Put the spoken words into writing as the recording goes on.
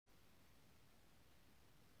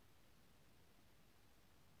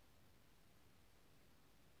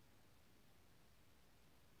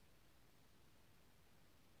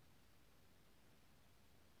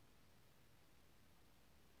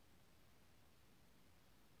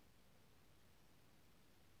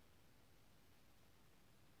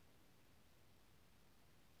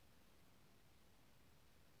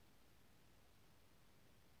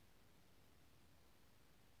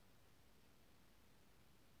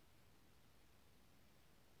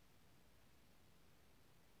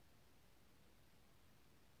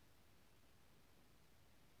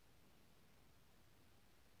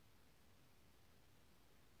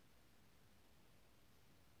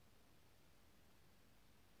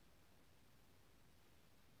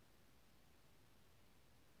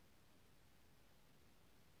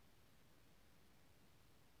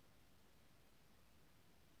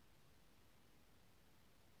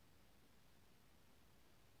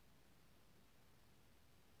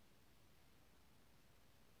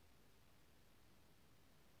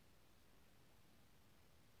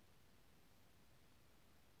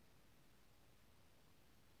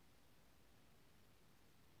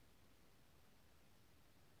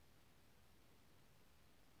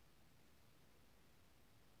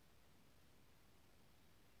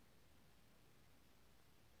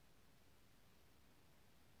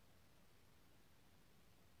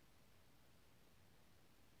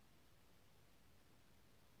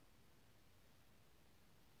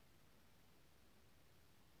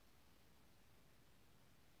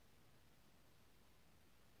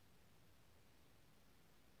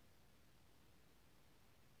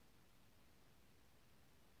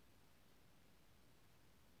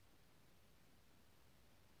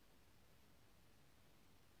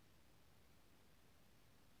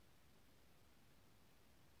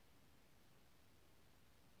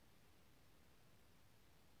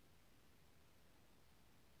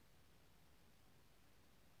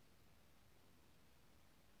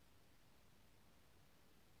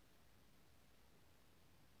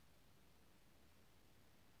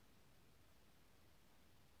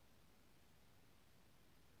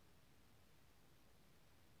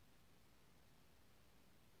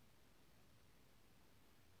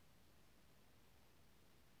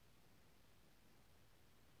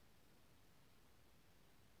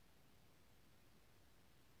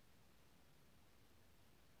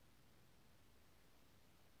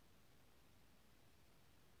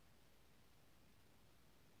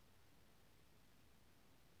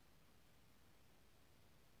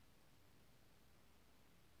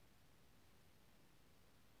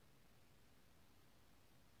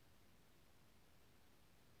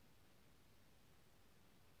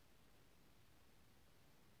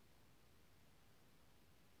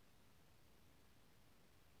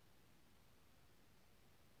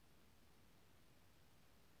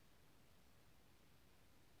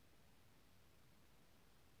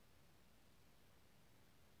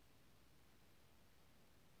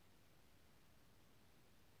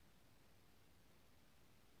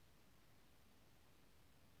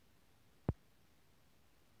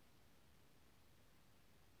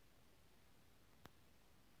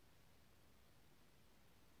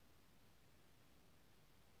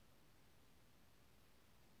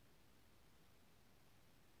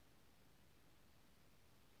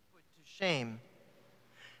shame.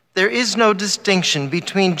 There is no distinction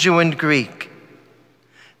between Jew and Greek.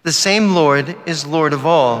 The same Lord is Lord of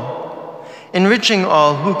all, enriching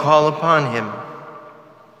all who call upon him.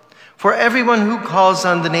 For everyone who calls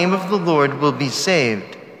on the name of the Lord will be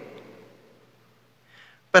saved.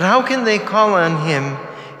 But how can they call on him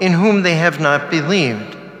in whom they have not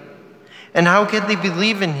believed? And how can they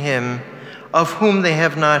believe in him of whom they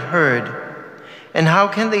have not heard? And how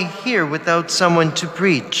can they hear without someone to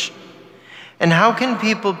preach? And how can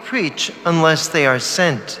people preach unless they are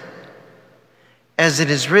sent? As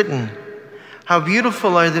it is written, how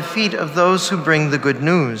beautiful are the feet of those who bring the good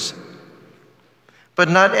news. But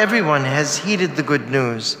not everyone has heeded the good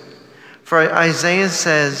news. For Isaiah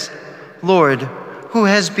says, Lord, who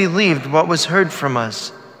has believed what was heard from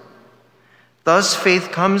us? Thus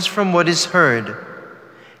faith comes from what is heard,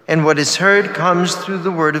 and what is heard comes through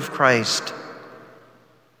the word of Christ.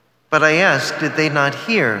 But I ask, did they not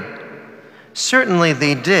hear? Certainly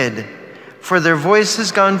they did, for their voice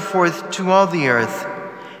has gone forth to all the earth,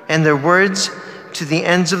 and their words to the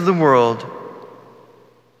ends of the world.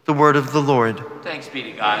 The word of the Lord. Thanks be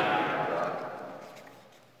to God.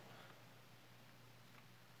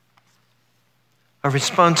 A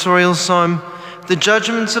responsorial psalm. The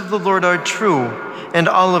judgments of the Lord are true, and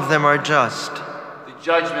all of them are just. The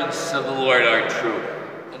judgments of the Lord are true,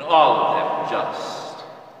 and all of them just.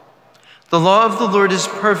 The law of the Lord is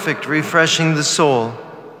perfect, refreshing the soul.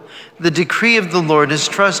 The decree of the Lord is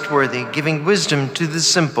trustworthy, giving wisdom to the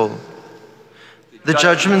simple. The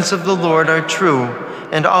judgments of the Lord are true,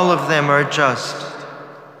 and all of them are just.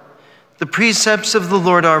 The precepts of the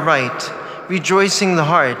Lord are right, rejoicing the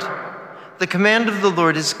heart. The command of the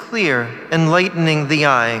Lord is clear, enlightening the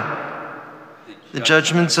eye. The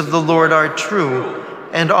judgments of the Lord are true,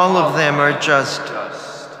 and all of them are just.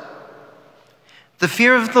 The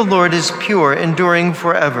fear of the Lord is pure, enduring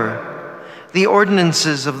forever. The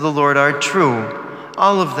ordinances of the Lord are true,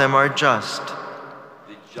 all of them are just.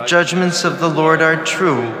 The judgments of the Lord are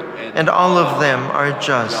true, and all of them are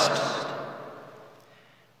just.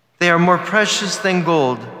 They are more precious than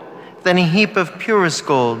gold, than a heap of purest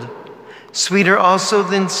gold, sweeter also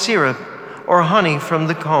than syrup or honey from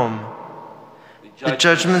the comb. The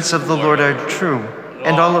judgments of the Lord are true,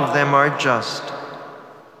 and all of them are just.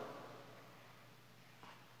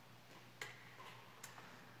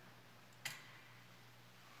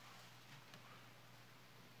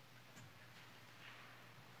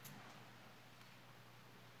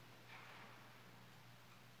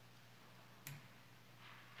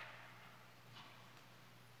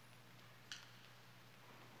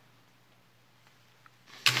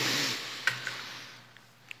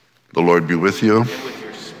 The Lord be with you. And with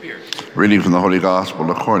your spirit. Reading from the Holy Gospel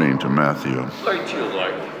according to Matthew. Glory to you,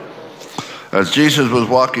 Lord. As Jesus was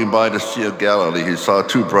walking by the Sea of Galilee, he saw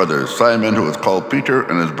two brothers, Simon, who was called Peter,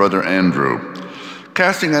 and his brother Andrew,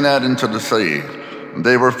 casting a net into the sea.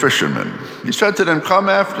 They were fishermen. He said to them, "Come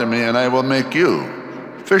after me, and I will make you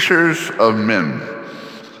fishers of men."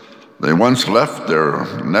 They once left their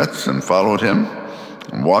nets and followed him,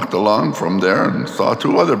 and walked along from there and saw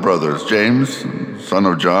two other brothers, James, son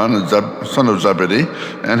of John, and son of Zebedee,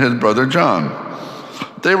 and his brother John.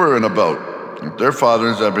 They were in a boat, with their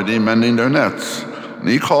father Zebedee mending their nets. And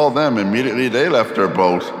he called them. Immediately they left their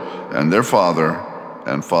boat and their father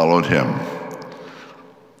and followed him.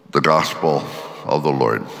 The Gospel of the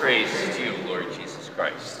Lord. Praise to you, Lord Jesus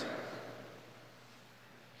Christ.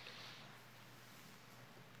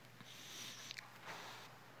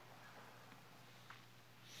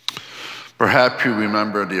 Perhaps you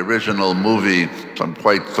remember the original movie from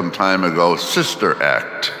quite some time ago, Sister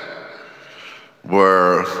Act,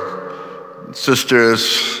 where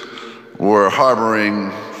sisters were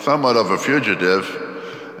harboring somewhat of a fugitive,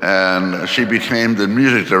 and she became the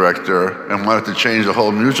music director and wanted to change the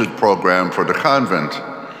whole music program for the convent.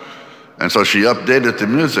 And so she updated the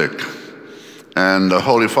music. And the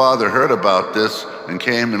Holy Father heard about this and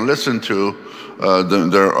came and listened to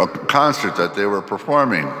their concert that they were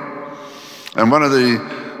performing. And one of the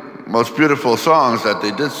most beautiful songs that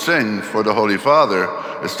they did sing for the Holy Father,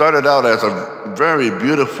 it started out as a very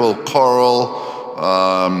beautiful choral,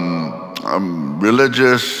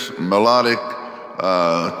 religious, melodic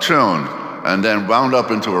tune, and then wound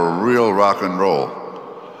up into a real rock and roll.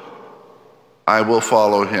 I will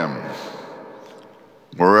follow him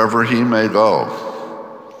wherever he may go.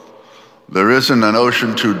 There isn't an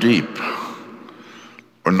ocean too deep,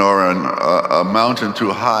 nor a mountain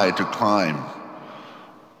too high to climb.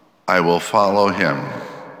 I will follow him.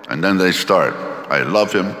 And then they start, I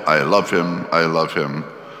love him, I love him, I love him.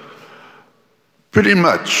 Pretty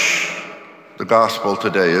much the gospel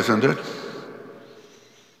today, isn't it?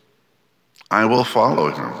 I will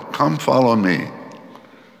follow him. Come follow me.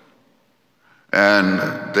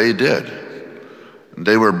 And they did.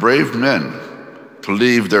 They were brave men to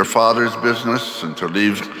leave their father's business and to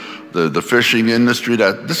leave the fishing industry.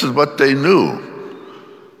 That this is what they knew.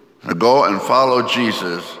 To go and follow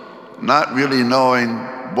Jesus, not really knowing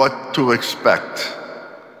what to expect.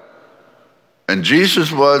 And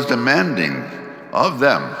Jesus was demanding of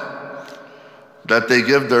them that they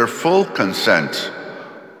give their full consent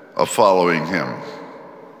of following him.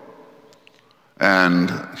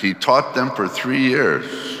 And he taught them for 3 years.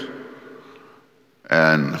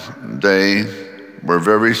 And they were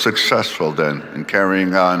very successful then in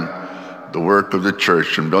carrying on the work of the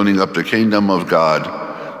church and building up the kingdom of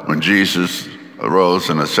God when Jesus arose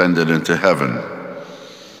and ascended into heaven.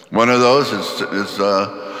 One of those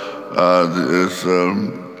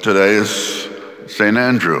today is St.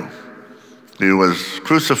 Andrew. He was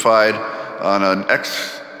crucified on an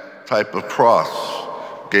X type of cross,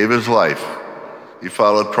 gave his life. He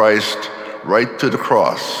followed Christ right to the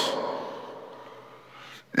cross.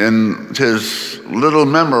 In his little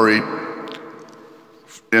memory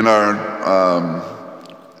in our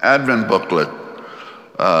Advent booklet,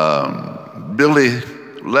 Billy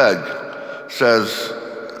Legg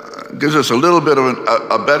gives us a little bit of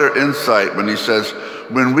a better insight when he says,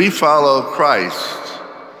 when we follow Christ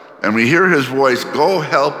and we hear his voice, go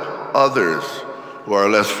help others who are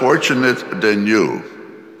less fortunate than you.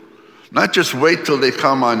 Not just wait till they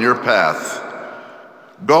come on your path.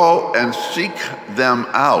 Go and seek them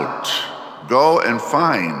out. Go and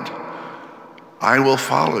find. I will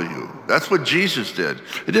follow you. That's what Jesus did.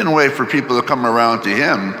 He didn't wait for people to come around to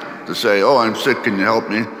him to say, oh, I'm sick, can you help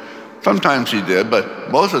me? Sometimes he did,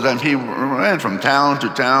 but most of the time he ran from town to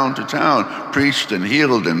town to town, preached and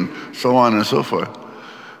healed and so on and so forth.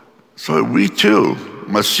 So we too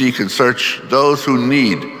must seek and search those who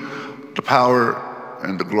need the power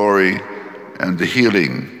and the glory and the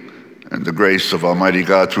healing and the grace of Almighty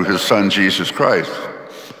God through his Son, Jesus Christ.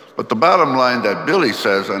 But the bottom line that Billy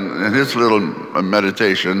says in his little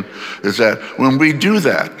meditation is that when we do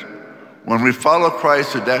that, when we follow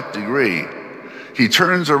Christ to that degree, he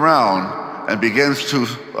turns around and begins to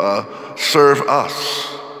serve us.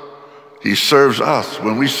 He serves us.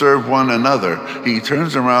 When we serve one another, he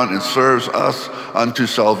turns around and serves us unto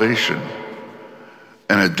salvation.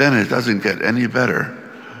 And then it doesn't get any better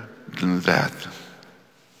than that.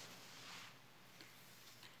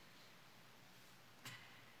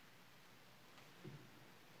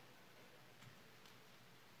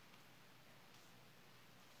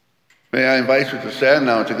 May I invite you to stand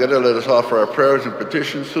now and together let us offer our prayers and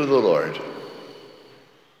petitions to the Lord.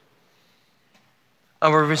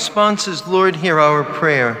 Our response is, Lord, hear our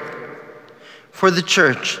prayer. For the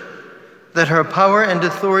Church, that her power and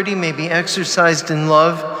authority may be exercised in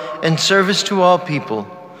love and service to all people,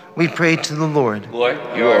 we pray to the Lord. Lord,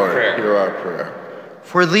 hear our prayer. Hear our prayer.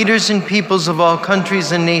 For leaders and peoples of all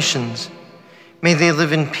countries and nations, may they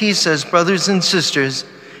live in peace as brothers and sisters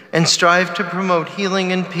and strive to promote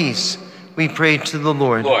healing and peace, we pray to the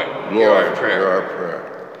Lord. Lord, hear our prayer. Hear our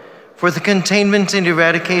prayer. For the containment and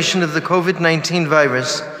eradication of the COVID-19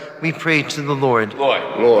 virus, we pray to the Lord. Lord,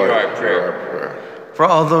 Lord, hear our hear our prayer. prayer. For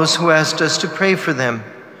all those who asked us to pray for them,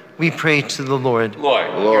 we pray to the Lord. Lord,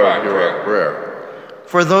 hear Lord, our hear prayer. our prayer.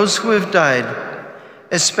 For those who have died,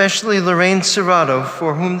 especially Lorraine Serrato,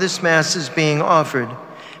 for whom this Mass is being offered,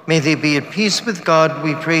 may they be at peace with God,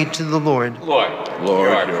 we pray to the Lord. Lord, Lord,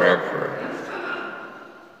 hear our hear prayer. our prayer.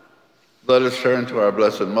 Let us turn to our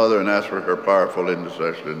Blessed Mother and ask for her powerful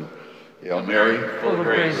intercession. Hail Mary, Full of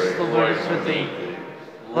grace, the Lord is with thee.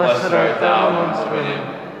 Blessed art thou amongst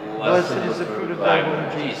women. Blessed is the fruit of thy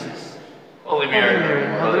womb, Jesus. Holy Holy Mary,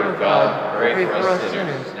 Mother of God, pray for us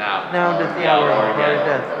sinners, now and at the hour of our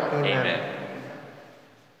death. Amen. Amen.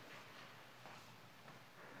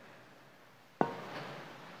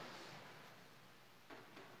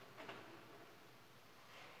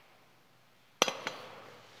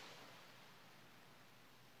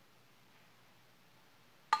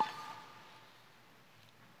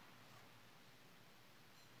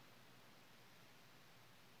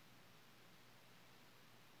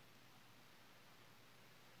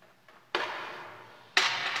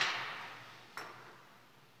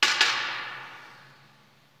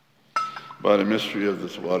 by the mystery of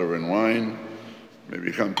this water and wine, may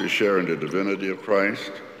we come to share in the divinity of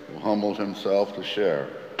Christ, who humbled himself to share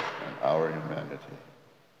in our humanity.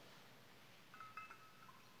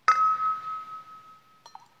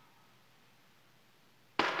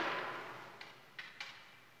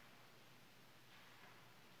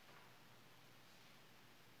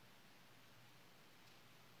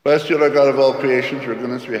 Bless you, Lord God of all creation, for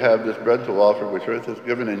goodness we have this bread to offer, which earth has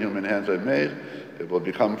given and human hands have made. It will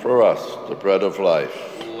become for us the bread of life.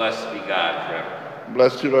 Blessed be God forever.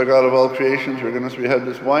 Bless you, Lord God of all creation, for goodness we have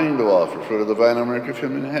this wine to offer, fruit of the vine and work of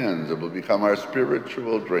human hands. It will become our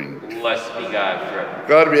spiritual drink. Blessed be God forever.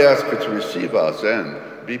 God, we ask you to receive us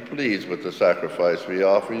and be pleased with the sacrifice we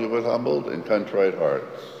offer you with humbled and contrite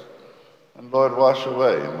hearts. And Lord, wash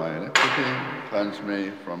away my iniquity, cleanse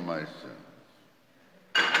me from my sin.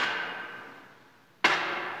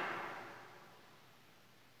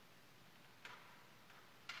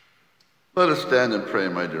 Let us stand and pray,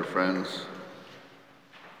 my dear friends,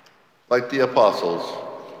 like the apostles,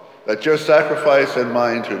 that your sacrifice and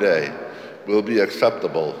mine today will be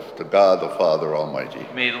acceptable to God the Father Almighty.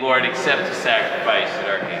 May the Lord accept the sacrifice at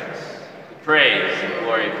our hands, the praise and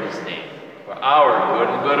glory of his name, for our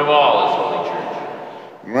good and good of all his holy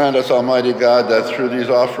church. Grant us, Almighty God, that through these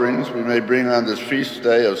offerings we may bring on this feast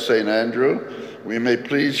day of St. Andrew, we may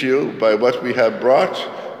please you by what we have brought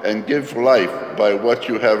and give life by what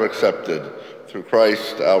you have accepted, through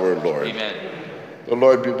Christ our Lord. Amen. The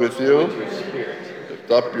Lord be with you. With your spirit. Lift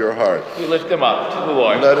up your hearts. We lift them up to the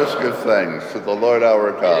Lord. Let us give thanks to the Lord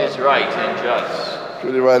our God. It is right and just.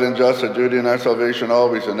 Truly right and just, a duty and our salvation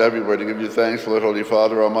always and everywhere to give you thanks, Lord, Holy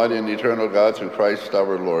Father, Almighty and eternal God, through Christ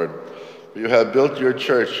our Lord. For you have built your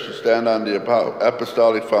church to stand on the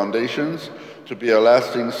apostolic foundations, to be a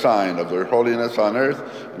lasting sign of their holiness on earth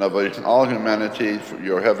and of all humanity for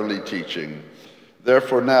your heavenly teaching.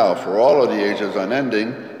 Therefore now, for all of the ages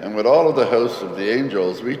unending, and with all of the hosts of the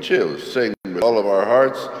angels, we choose, sing with all of our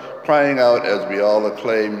hearts, crying out as we all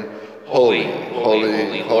acclaim, Holy,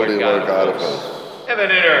 holy, holy, Lord God of hosts. Heaven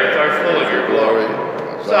and earth are full of your glory.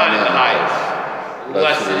 Hosanna in the highest.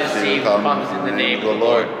 Blessed is he who comes in the name of the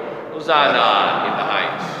Lord. Hosanna in the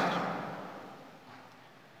highest.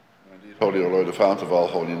 Holy, O Lord, the fount of all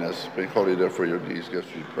holiness, make holy therefore your these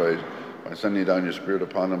gifts, we pray, by sending down your Spirit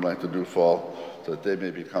upon them like the dewfall, so that they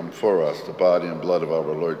may become for us the body and blood of our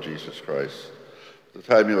Lord Jesus Christ. At the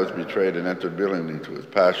time he was betrayed and entered willingly into his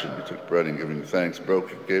passion, he took bread and giving thanks,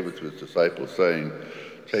 broke and gave it to his disciples, saying,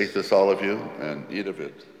 Take this, all of you, and eat of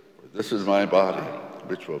it, for this is my body,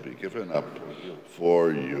 which will be given up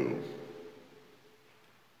for you.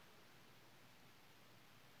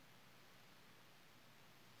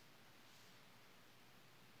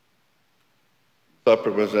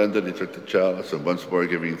 Supper was ended, he took the chalice, and once more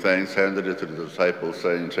giving thanks, handed it to the disciples,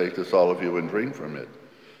 saying, Take this, all of you, and drink from it,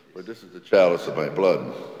 for this is the chalice of my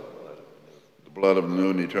blood, the blood of the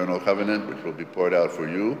new and eternal covenant, which will be poured out for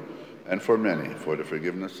you and for many for the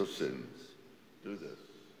forgiveness of sins. Do this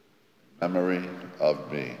in memory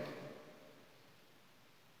of me.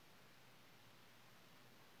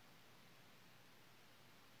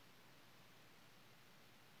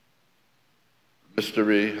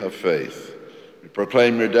 Mystery of faith. We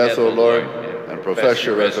proclaim your death, O Lord, and profess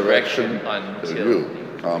your resurrection until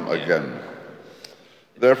you come again.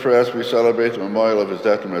 Therefore, as we celebrate the memorial of his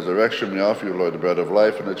death and resurrection, we offer you, Lord, the bread of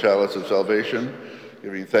life and the chalice of salvation,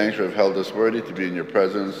 giving thanks you have held us worthy to be in your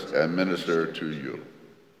presence and minister to you.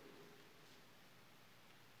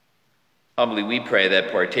 Humbly we pray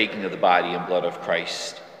that, partaking of the body and blood of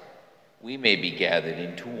Christ, we may be gathered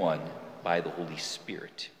into one by the Holy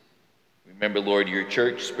Spirit. Remember, Lord, your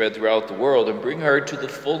church spread throughout the world, and bring her to the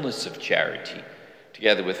fullness of charity,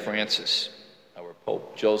 together with Francis, our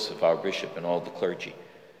Pope, Joseph, our bishop, and all the clergy.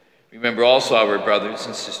 Remember also our brothers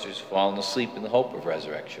and sisters fallen asleep in the hope of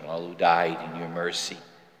resurrection, all who died in your mercy.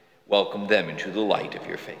 Welcome them into the light of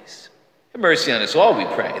your face. Have mercy on us all, we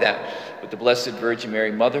pray, that with the Blessed Virgin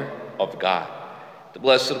Mary, Mother of God, the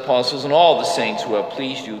blessed apostles, and all the saints who have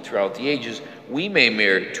pleased you throughout the ages, we may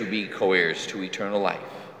merit to be co-heirs to eternal life.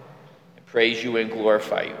 Praise you and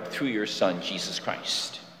glorify you through your Son, Jesus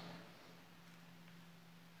Christ.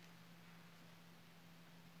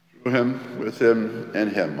 Through him, with him, in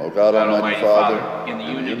him, O God, Almighty Father, in the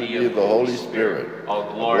unity of the Holy Spirit,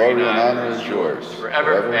 all glory and honor is yours,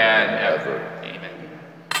 forever and ever. Amen.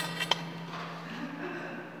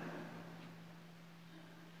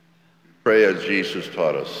 Pray as Jesus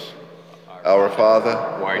taught us. Our Father,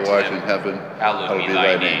 who art in heaven, hallowed be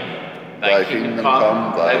thy name. Thy kingdom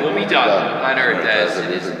come, thy will be done, on earth as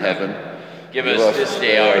it is in heaven. Give us this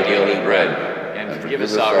day our daily bread, and forgive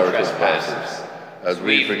us our trespasses, as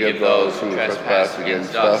we forgive those who trespass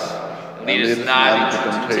against us. And lead us not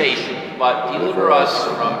into temptation, but deliver us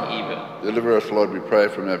from evil. Deliver us, Lord, we pray,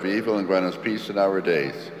 from every evil, and grant us peace in our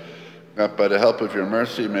days. That by the help of your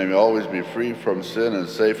mercy may we always be free from sin and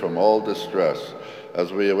safe from all distress,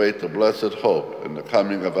 as we await the blessed hope and the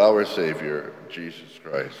coming of our Savior, Jesus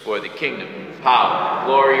Christ. For the kingdom, power,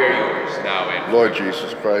 glory are yours, now and Lord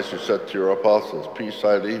Jesus Christ, you said to your apostles, peace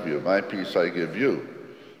I leave you, my peace I give you.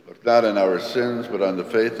 Look not on our sins, but on the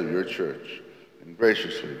faith of your church, and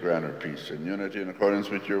graciously grant her peace and unity in accordance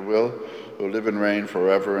with your will, who live and reign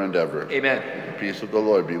forever and ever. Amen. The peace of the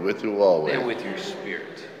Lord be with you always. And with your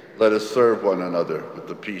spirit. Let us serve one another with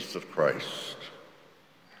the peace of Christ.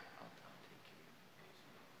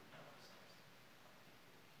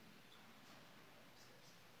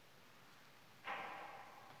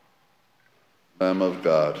 Lamb of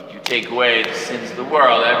God, you take away the sins of the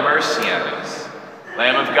world, have mercy on us.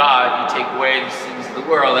 Lamb of God, you take away the sins of the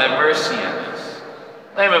world, have mercy on us.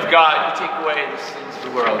 Lamb of God, you take away the sins of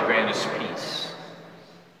the world, grant us peace.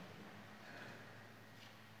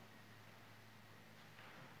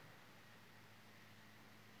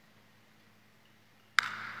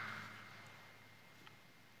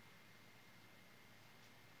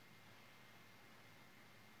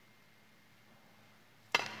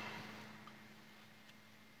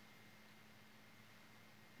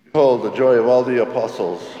 behold the joy of all the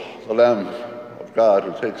apostles, the Lamb of God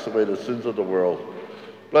who takes away the sins of the world.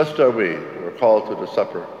 Blessed are we who are called to the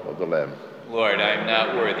supper of the Lamb. Lord, I am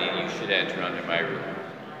not worthy that you should enter under my roof.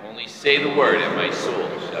 Only say the word, and my soul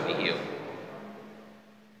shall be healed.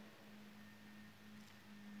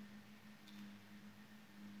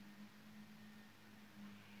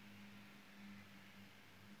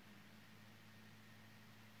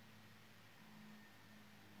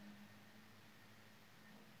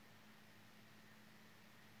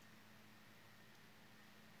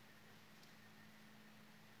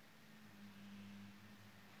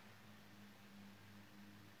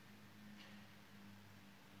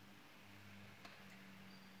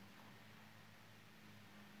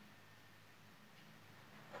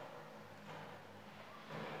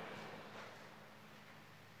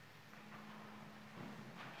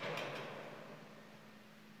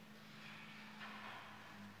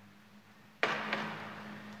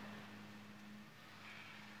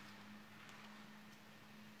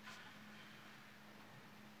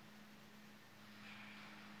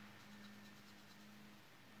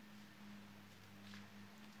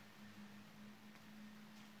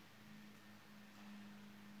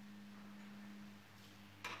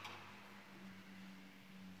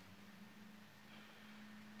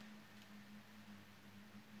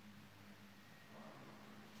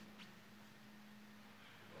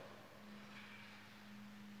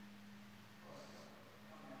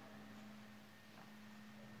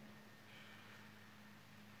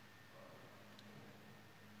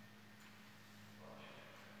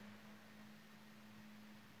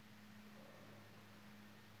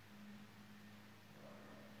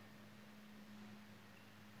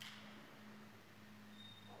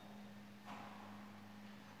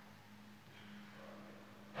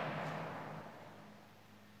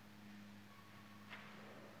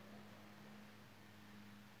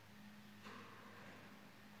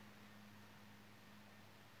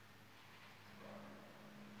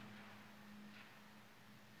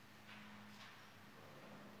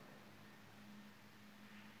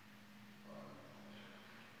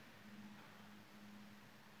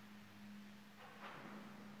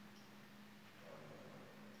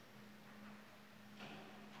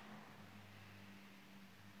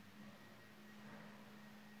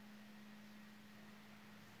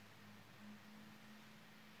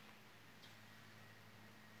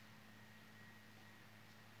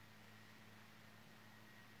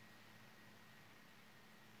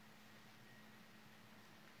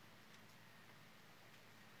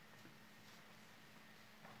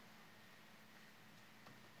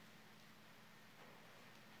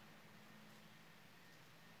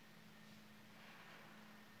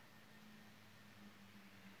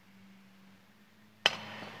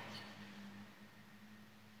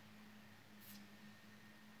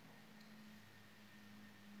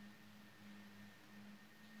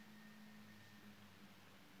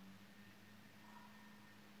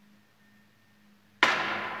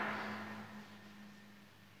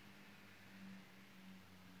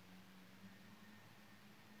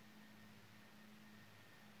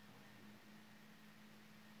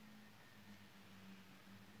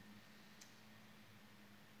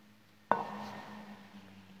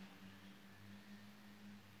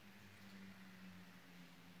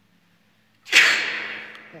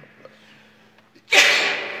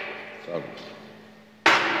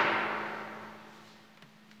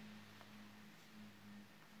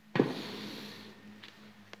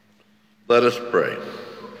 Let us pray.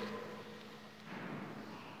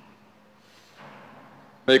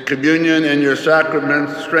 May communion and your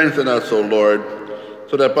sacraments strengthen us, O Lord,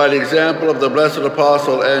 so that by the example of the blessed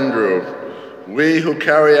Apostle Andrew, we who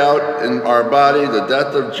carry out in our body the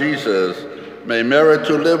death of Jesus may merit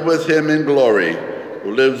to live with him in glory,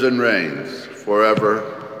 who lives and reigns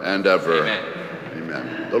forever and ever. Amen.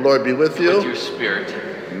 Amen. The Lord be with you. With your spirit.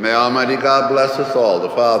 May Almighty God bless us all, the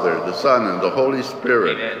Father, the Son, and the Holy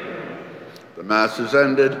Spirit. Amen. The Mass is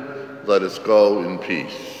ended. Let us go in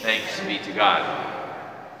peace. Thanks be to God.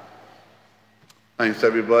 Thanks,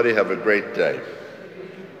 everybody. Have a great day.